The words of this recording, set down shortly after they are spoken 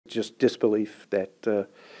just disbelief that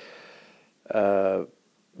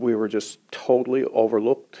we were just totally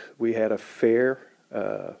overlooked. We had a fair,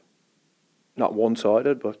 not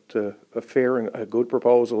one-sided, but a fair and a good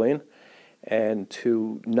proposal in, and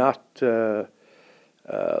to not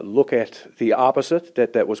look at the opposite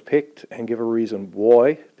that was picked and give a reason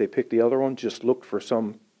why they picked the other one, just looked for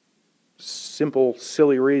some simple,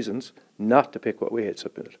 silly reasons not to pick what we had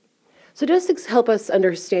submitted. So just help us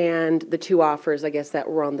understand the two offers, I guess, that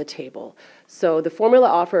were on the table. So the formula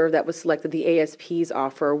offer that was selected, the ASP's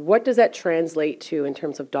offer, what does that translate to in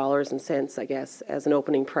terms of dollars and cents, I guess, as an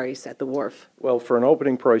opening price at the wharf? Well, for an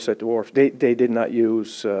opening price at the wharf, they did not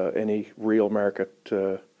use any real market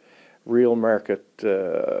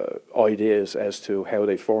ideas as to how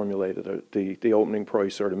they formulated the opening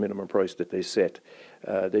price or the minimum price that they set.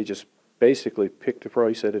 They just basically picked a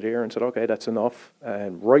price out of the air and said, okay, that's enough.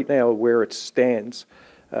 And right now, where it stands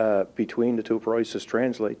between the two prices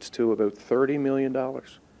translates to about $30 million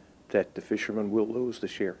that the fishermen will lose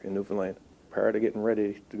this year in Newfoundland. Part of getting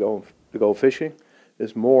ready to go fishing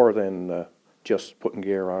is more than just putting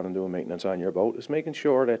gear on and doing maintenance on your boat. It's making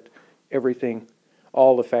sure that everything,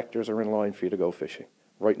 all the factors are in line for you to go fishing.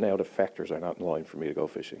 Right now, the factors are not in line for me to go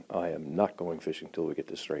fishing. I am not going fishing until we get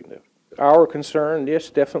this straightened out. Our concern, yes,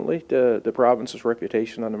 definitely, the province's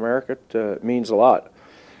reputation on the market means a lot.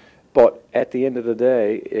 But at the end of the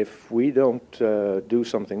day, if we don't do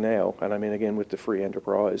something now, and I mean, again, with the free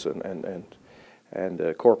enterprise and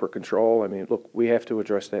corporate control, I mean, look, we have to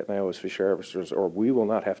address that now as fish harvesters, or we will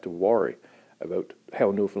not have to worry about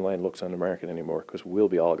how Newfoundland looks on the market anymore, because we'll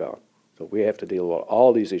be all gone. So we have to deal with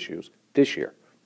all these issues this year.